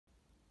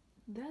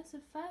there's a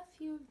fair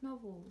few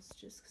novels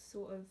just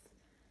sort of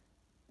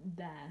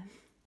there.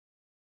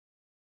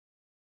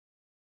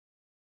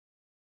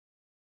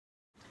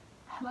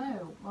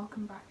 Hello,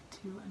 welcome back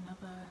to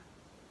another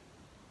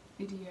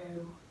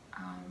video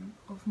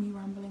of me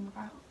rambling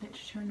about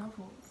literature and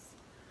novels.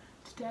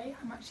 Today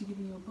I'm actually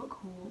giving you a book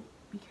haul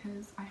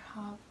because I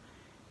have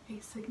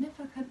a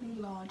significantly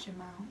large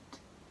amount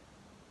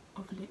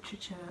of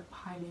literature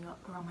piling up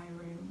around my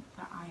room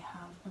that I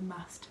have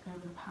amassed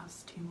over the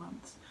past 2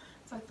 months.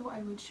 So I thought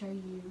I would show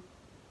you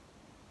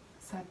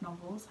said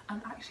novels,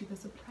 and actually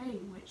there's a play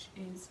which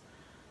is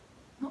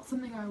not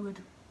something I would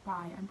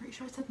buy. I'm pretty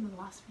sure I said in the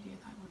last video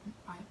that I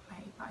wouldn't buy a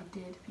play, but I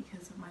did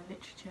because of my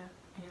literature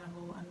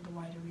A-level and the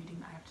wider reading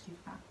that I have to do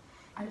for that.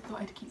 I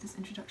thought I'd keep this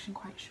introduction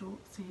quite short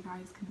so you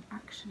guys can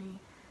actually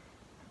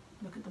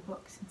look at the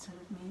books instead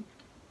of me.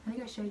 I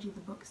think I showed you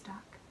the book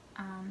stack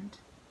and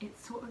it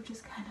sort of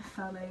just kind of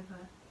fell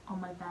over on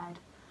my bed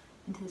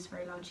into this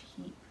very large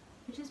heap,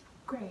 which is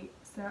great.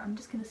 So I'm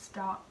just going to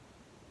start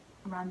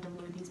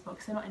randomly with these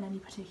books. They're not in any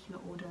particular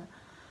order,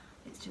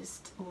 it's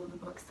just all of the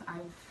books that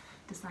I've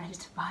decided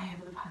to buy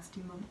over the past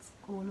 2 months.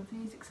 All of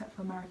these except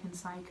for American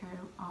Psycho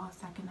are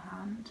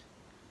secondhand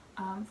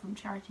from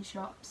charity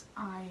shops.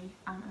 I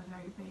am a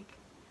very big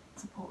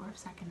supporter of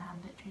secondhand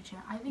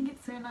literature. I think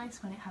it's so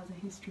nice when it has a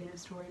history and a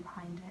story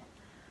behind it,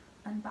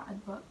 and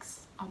battered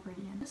books are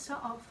brilliant. Let's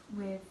start off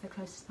with the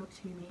closest book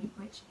to me,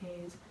 which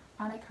is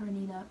Anna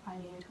Karenina by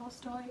Leo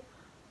Tolstoy.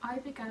 I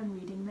began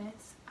reading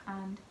this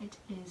and it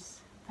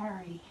is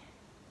very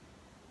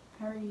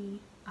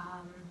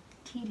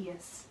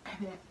tedious.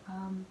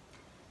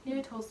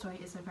 Leo Tolstoy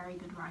is a very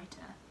good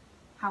writer,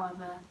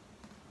 however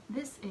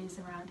this is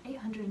around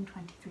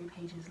 823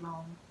 pages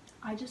long.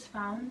 I just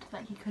found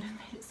that he could have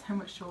made it so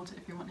much shorter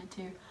if he wanted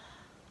to,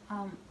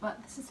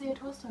 but this is Leo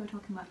Tolstoy we're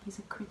talking about. He's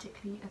a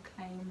critically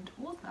acclaimed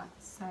author,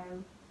 so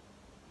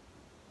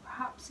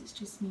perhaps it's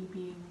just me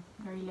being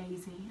very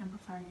lazy and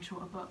preferring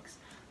shorter books.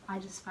 I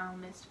just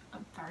found this a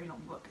very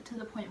long book, to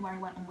the point where I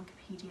went on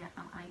Wikipedia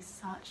and I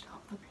searched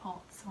up the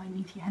plot so I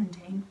knew the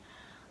ending.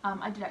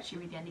 I did actually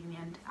read the ending in the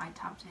end, I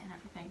tabbed it and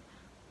everything,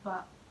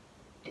 but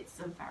it's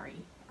a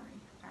very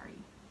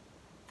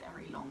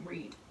long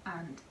read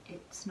and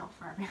it's not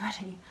for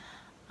everybody.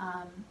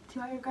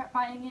 Do I regret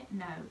buying it?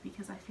 No,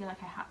 because I feel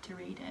like I had to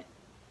read it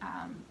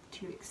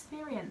to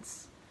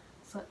experience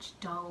such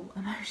dull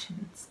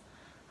emotions.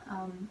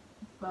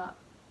 But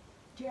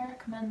do I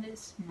recommend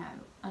this? No,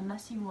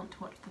 unless you want to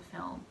watch the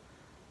film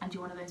and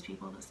you're one of those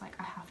people that's like,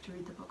 I have to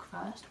read the book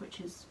first,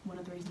 which is one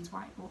of the reasons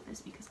why I bought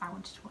this, because I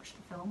wanted to watch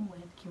the film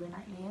with Keira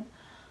Knightley in.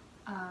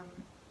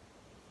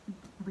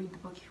 Read the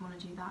book if you want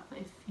to do that, but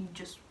if you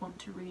just want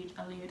to read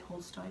a Leo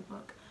Tolstoy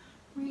book,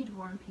 read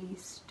War and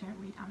Peace, don't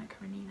read Anna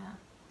Karenina.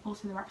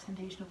 Also the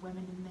representation of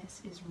women in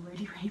this is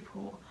really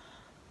poor,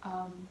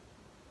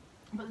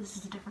 but this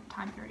is a different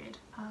time period.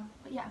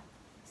 But yeah,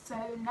 so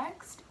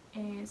next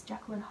is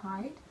Jekyll and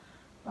Hyde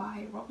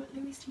by Robert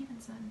Louis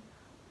Stevenson,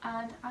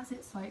 and as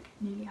it's like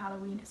nearly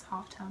Halloween, it's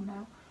half term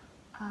now,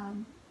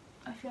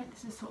 I feel like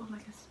this is sort of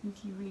like a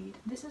spooky read.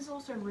 This is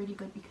also really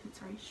good because it's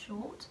very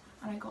short,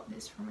 and I got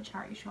this from a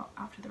charity shop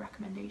after the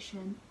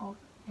recommendation of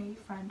a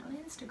friend on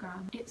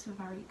Instagram. It's a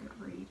very good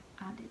read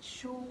and it's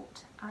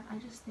short and I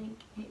just think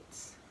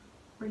it's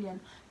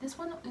brilliant. This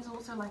one is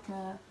also like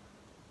a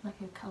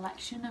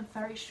collection of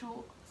very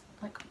short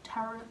like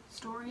terror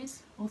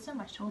stories. Also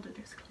my shoulder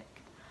just clicked.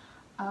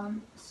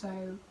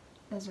 So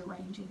there's a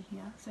range in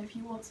here, so if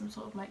you want some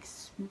sort of like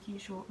spooky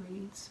short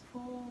reads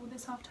for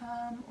this half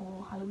term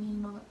or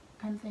Halloween or that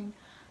kind of thing,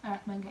 I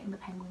recommend getting the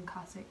Penguin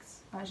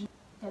Classics version.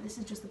 Yeah, this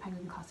is just the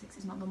Penguin Classics,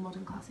 it's not the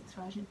Modern Classics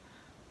version.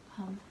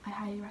 I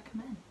highly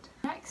recommend.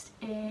 Next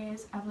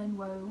is Evelyn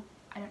Waugh,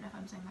 I don't know if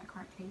I'm saying that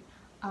correctly,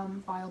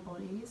 Vile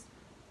Bodies,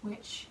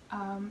 which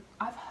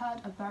I've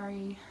heard a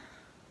very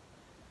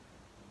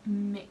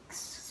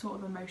mixed sort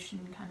of emotion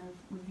kind of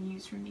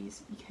reviews from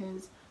these,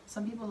 because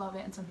some people love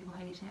it and some people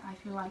hate it. I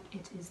feel like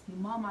it is the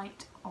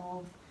Marmite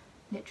of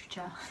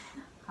literature.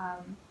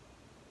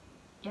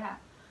 Yeah,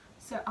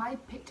 so I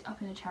picked it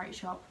up in a charity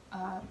shop,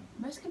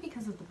 mostly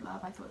because of the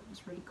blurb. I thought it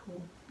was really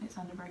cool. It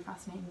sounded very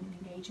fascinating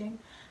and engaging,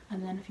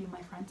 and then a few of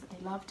my friends said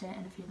they loved it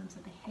and a few of them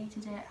said they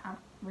hated it, and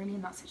really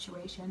in that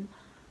situation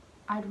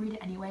I'd read it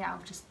anyway out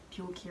of just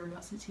pure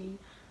curiosity.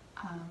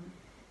 But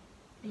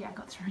yeah, I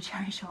got this from a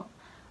charity shop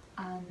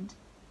and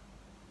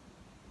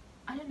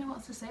I don't know what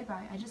else to say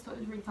about it. I just thought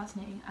it was really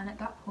fascinating, and at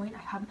that point I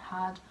hadn't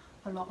had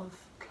a lot of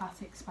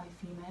classics by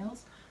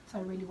females, so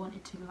I really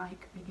wanted to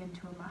like begin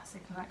to amass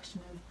a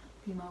collection of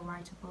female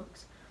writer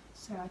books.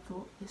 So I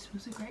thought this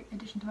was a great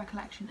addition to my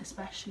collection,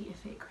 especially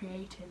if it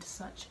created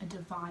such a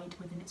divide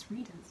within its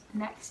readers.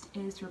 Next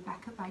is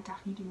Rebecca by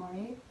Daphne du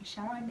Maurier. We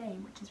share our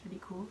name, which is really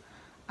cool.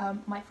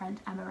 My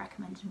friend Emma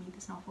recommended me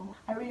this novel.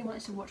 I really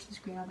wanted to watch the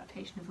screen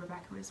adaptation of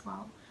Rebecca as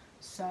well,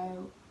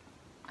 so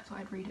I thought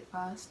I'd read it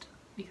first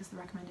because of the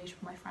recommendation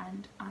from my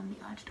friend and the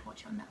urge to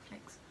watch it on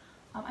Netflix.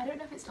 I don't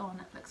know if it's still on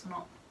Netflix or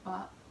not,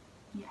 but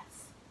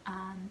yes,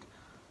 and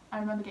I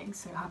remember getting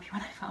so happy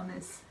when I found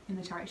this in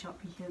the charity shop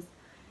because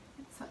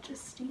It's such a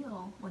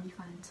steal when you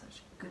find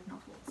such good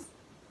novels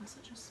for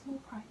such a small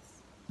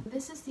price.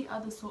 This is the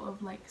other sort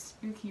of like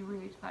spooky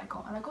read that I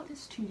got, and I got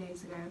this 2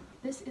 days ago.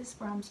 This is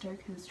Bram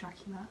Stoker's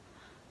Dracula.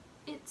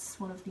 It's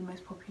one of the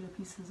most popular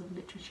pieces of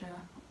literature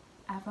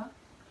ever,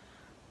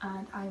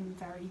 and I'm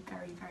very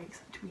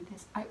excited to read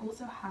this. I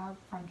also have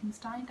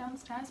Frankenstein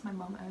downstairs, my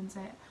mum owns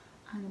it,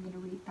 and I'm going to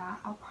read that.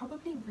 I'll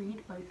probably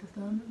read both of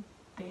them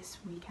this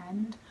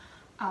weekend,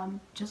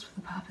 just for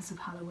the purpose of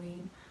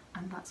Halloween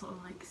and that sort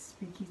of like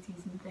spooky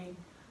season thing.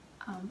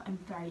 I'm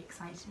very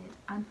excited,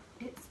 and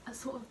it's a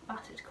sort of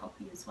battered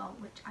copy as well,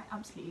 which I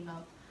absolutely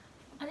love,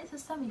 and it's a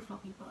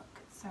semi-floppy book,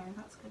 so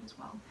that's good as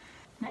well.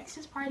 Next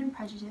is Pride and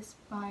Prejudice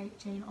by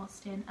Jane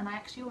Austen, and I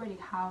actually already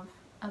have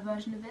a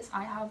version of this.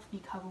 I have the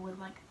cover with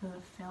like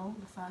the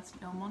first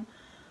film one,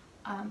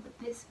 but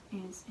this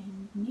is a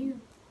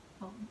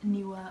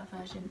newer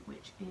version,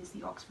 which is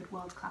the Oxford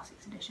World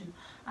Classics edition,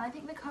 and I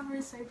think the cover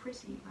is so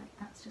pretty, like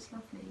that's just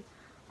lovely.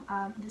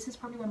 This is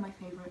probably one of my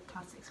favourite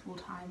classics of all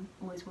time,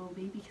 always will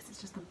be, because it's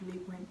just the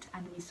blueprint to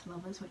enemies to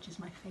lovers, which is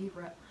my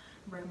favourite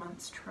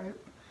romance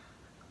trope.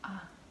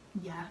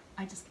 Yeah,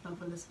 I just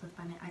love Elizabeth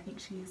Bennet. I think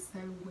she is so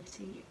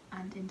witty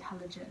and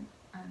intelligent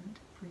and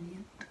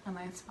brilliant, and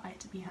I aspire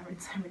to be her in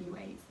so many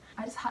ways.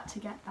 I just had to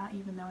get that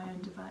even though I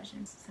owned a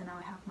version, so now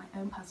I have my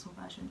own personal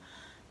version,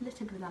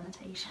 littered with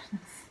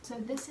annotations. So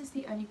this is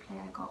the only play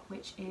I got,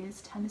 which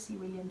is Tennessee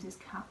Williams's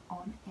Cat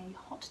on a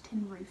Hot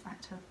Tin Roof,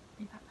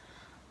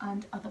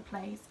 and other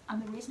plays.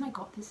 And the reason I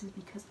got this is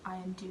because I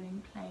am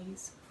doing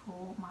plays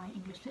for my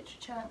English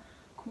literature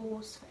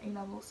course for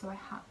A-level, so I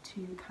had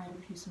to kind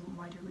of do some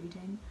wider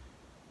reading,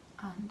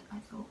 and I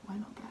thought, why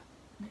not get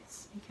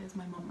this, because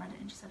my mum read it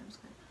and she said it was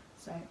good.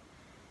 So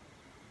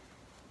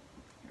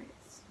here it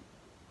is.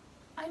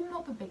 I'm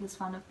not the biggest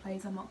fan of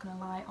plays, I'm not gonna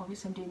lie.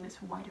 Obviously I'm doing this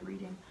for wider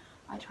reading.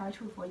 I try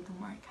to avoid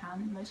them where I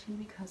can, mostly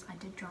because I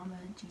did drama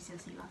in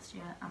GCSE last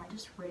year and I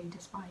just really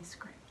despise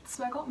scripts.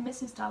 So I got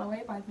Mrs.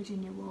 Dalloway by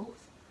Virginia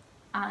Woolf,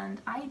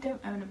 and I don't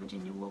own a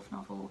Virginia Woolf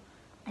novel.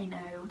 I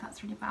know,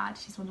 that's really bad.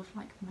 She's one of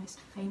like the most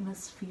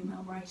famous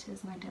female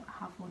writers and I don't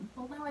have one.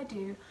 Although I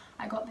do.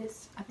 I got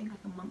this I think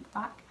like a month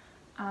back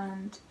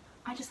and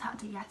I just had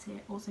to get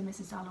it. Also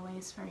Mrs. Dalloway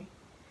is very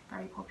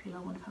popular,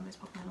 one of her most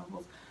popular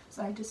novels.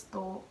 So I just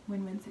thought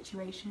win-win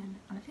situation,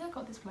 and I think I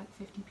got this for like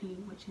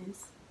 50p, which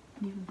is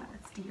an even better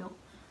deal.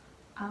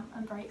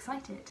 I'm very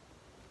excited.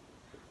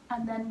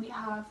 And then we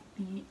have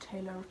The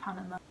Tailor of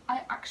Panama.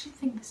 I actually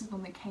think this is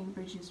on the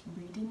Cambridge's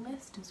reading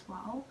list as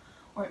well,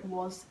 or it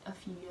was a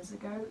few years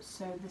ago,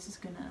 so this is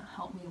going to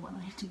help me when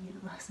I do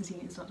university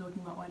and start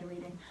talking about wider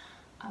reading,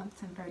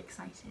 so I'm very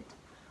excited.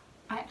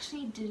 I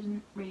actually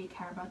didn't really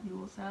care about the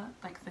author,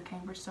 like the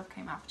Cambridge stuff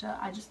came after.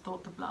 I just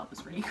thought the blurb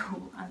was really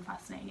cool and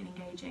fascinating and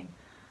engaging,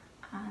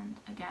 and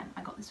again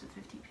I got this for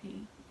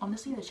 50p.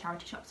 Honestly, the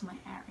charity shops in my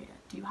area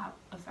do have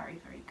a very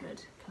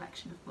good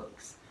collection of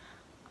books,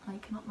 I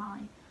cannot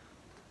lie.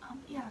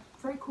 Yeah,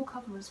 very cool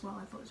cover as well.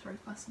 I thought it was very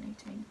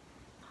fascinating.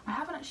 I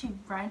haven't actually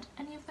read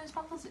any of those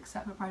novels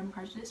except for Pride and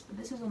Prejudice, but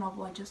this is a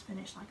novel I just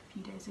finished like a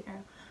few days ago,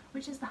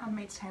 which is The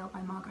Handmaid's Tale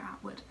by Margaret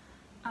Atwood.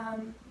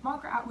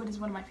 Margaret Atwood is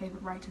one of my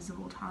favourite writers of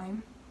all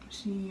time.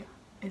 She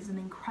is an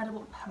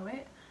incredible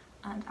poet,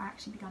 and I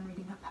actually began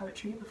reading her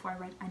poetry before I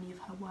read any of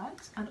her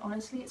works, and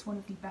honestly it's one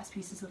of the best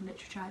pieces of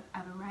literature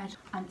I've ever read,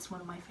 and it's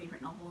one of my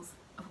favourite novels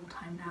of all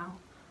time now.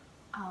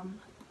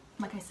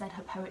 Like I said,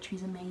 her poetry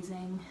is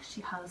amazing.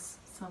 She has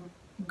some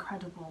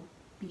incredible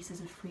pieces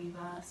of free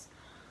verse.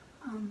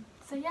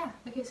 So yeah.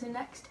 Okay, so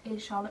next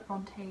is Charlotte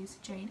Bronte's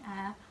Jane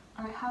Eyre,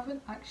 and I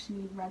haven't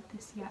actually read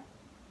this yet,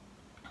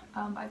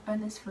 but I've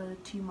owned this for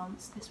 2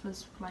 months. This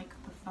was like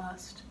the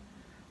first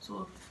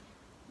sort of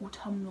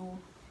autumnal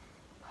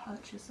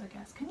purchase, I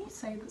guess. Can you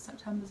say that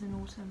September's in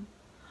autumn?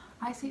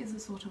 I see it as a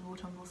sort of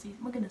autumnal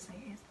season. We're gonna say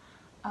it is.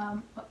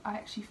 But I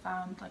actually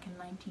found like a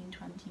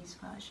 1920s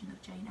version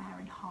of Jane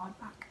Eyre in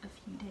hardback a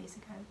few days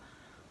ago,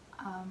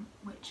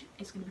 which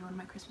is going to be one of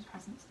my Christmas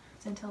presents.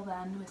 So until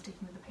then, we're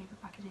sticking with the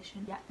paperback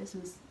edition. Yeah, this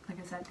was, like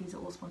I said, these are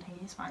all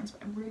spontaneous finds,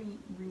 but I'm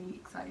really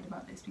excited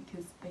about this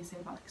because they say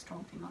about like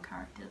strong female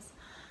characters,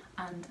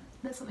 and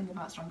there's something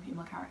about strong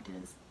female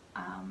characters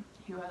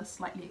who are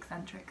slightly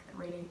eccentric that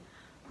really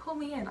pull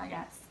me in, I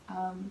guess.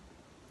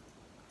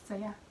 So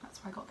yeah,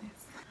 that's why I got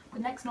this. The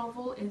next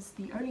novel is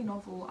the only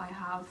novel I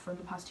have from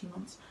the past 2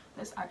 months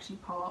that's actually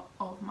part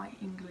of my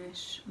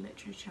English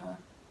literature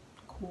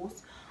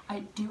course. I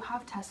do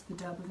have Tess the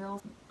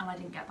D'Urbervilles, and I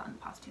didn't get that in the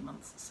past 2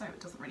 months, so it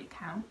doesn't really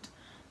count.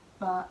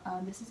 But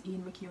this is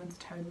Ian McEwan's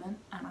Atonement,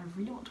 and I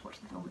really want to watch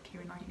the film with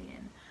Keira Knightley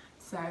in,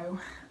 so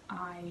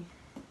I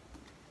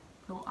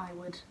thought I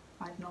would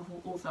buy the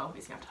novel. Also,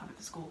 obviously I have to have it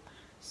for school,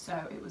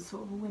 so it was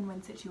sort of a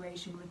win-win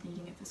situation with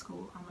needing it for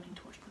school and wanting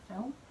to watch the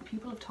film.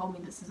 People have told me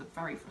this is a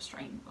very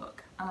frustrating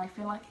book, and I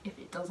feel like if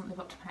it doesn't live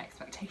up to my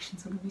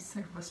expectations, I'm going to be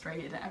so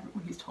frustrated at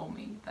everyone who's told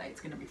me that it's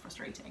going to be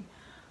frustrating.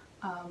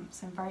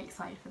 So I'm very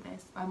excited for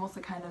this. I'm also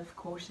kind of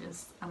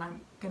cautious, and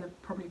I'm going to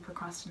probably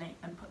procrastinate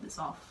and put this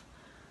off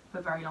for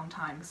a very long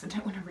time because I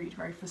don't want to read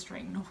very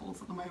frustrating novels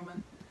at the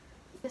moment.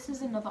 This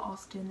is another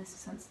Austen, this is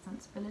Sense and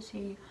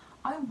Sensibility.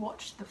 I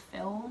watched the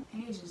film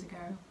ages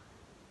ago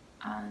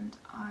and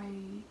I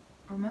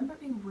remember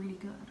it being really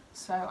good,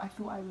 so I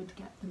thought I would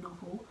get the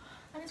novel.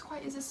 And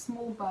it's a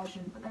small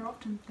version, but they're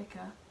often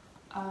thicker.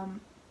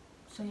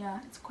 So yeah,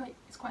 it's quite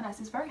nice.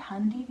 It's very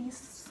handy, these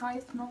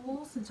sized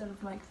novels, instead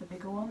of like the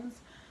bigger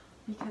ones,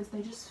 because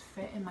they just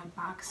fit in my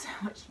bag so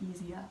much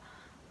easier.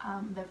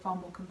 They're far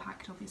more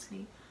compact,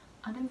 obviously.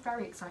 And I'm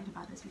very excited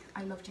about this because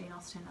I love Jane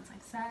Austen, as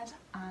I've said,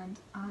 and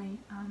I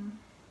am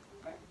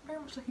very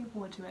much looking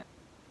forward to it.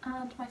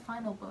 And my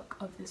final book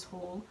of this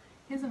haul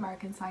is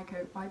American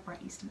Psycho by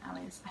Bret Easton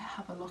Ellis. I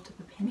have a lot of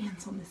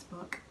opinions on this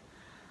book.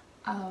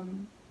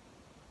 And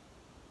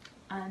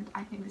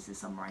I think this is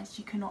summarised.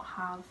 You cannot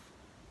have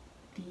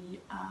the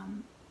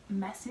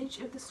message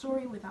of the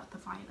story without the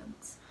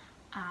violence,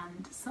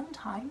 and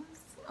sometimes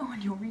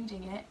when you're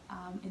reading it,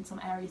 in some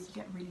areas you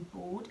get really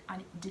bored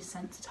and it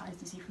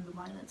desensitizes you from the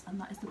violence, and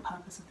that is the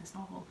purpose of this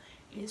novel.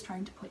 It is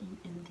trying to put you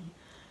in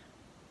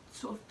the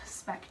sort of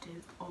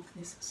perspective of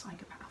this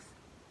psychopath.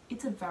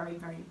 It's a very,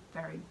 very,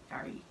 very,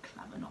 very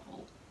clever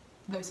novel,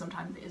 though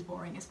sometimes it is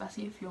boring,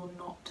 especially if you're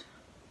not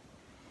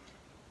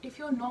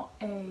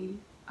a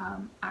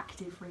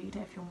active reader,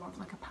 if you're more of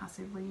like a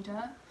passive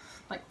reader.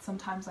 Like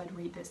sometimes I'd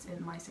read this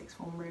in my sixth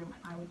form room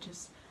and I would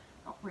just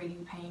not really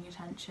be paying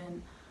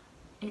attention.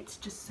 It's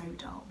just so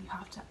dull. You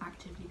have to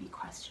actively be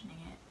questioning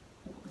it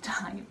all the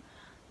time.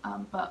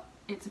 But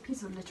it's a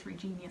piece of literary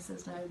genius,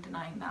 there's no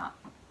denying that.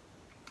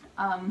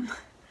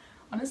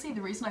 Honestly,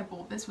 the reason I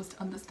bought this was to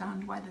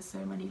understand why there's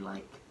so many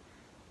like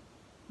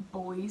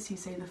boys who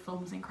say the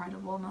film's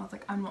incredible, and I was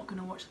like, I'm not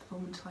going to watch the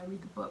film until I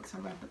read the book. So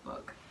I read the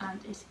book,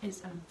 and it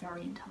is a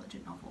very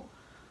intelligent novel,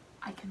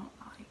 I cannot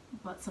lie,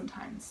 but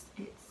sometimes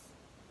it's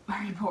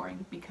very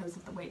boring because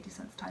of the way it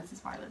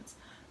desensitizes violence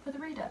for the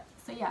reader.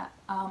 So yeah,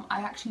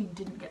 I actually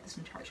didn't get this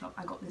from charity shop.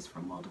 I got this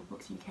from World of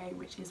Books UK,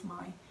 which is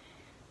my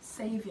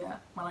saviour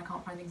when I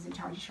can't find things in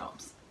charity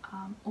shops.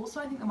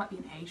 Also, I think there might be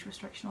an age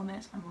restriction on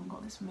this. My mum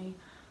got this for me.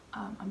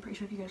 I'm pretty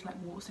sure if you go to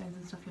like Waterstones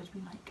and stuff, you have to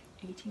be like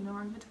 18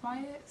 or over to buy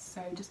it,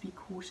 so just be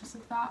cautious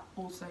of that.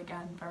 Also,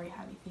 again, very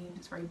heavy themed,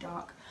 it's very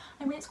dark.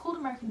 I mean, it's called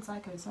American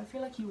Psycho, so I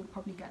feel like you would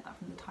probably get that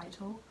from the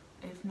title.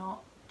 If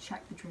not,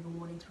 check the trigger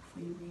warnings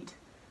before you read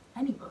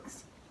any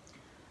books.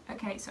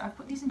 Okay, so I've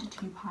put these into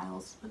 2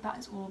 piles, but that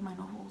is all of my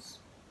novels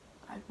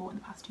that I've bought in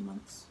the past 2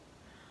 months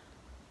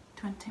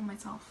to entertain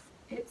myself.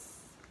 It's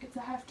a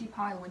hefty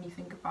pile when you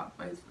think about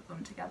both of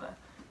them together,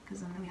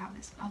 because then we have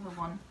this other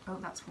one. Oh,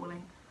 that's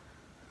falling.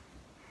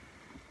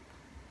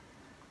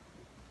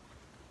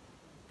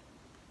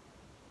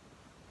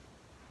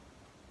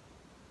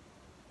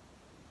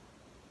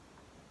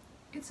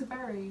 It's a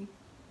very,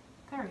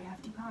 very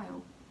hefty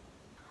pile.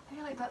 I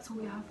feel like that's all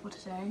we have for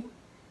today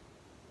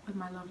with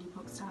my lovely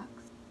book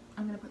stacks.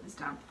 I'm going to put this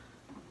down.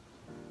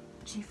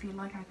 Do you feel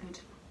like I could?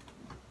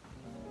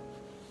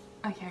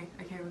 Okay,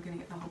 we're going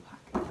to get the whole pack.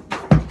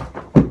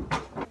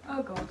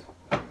 Oh god.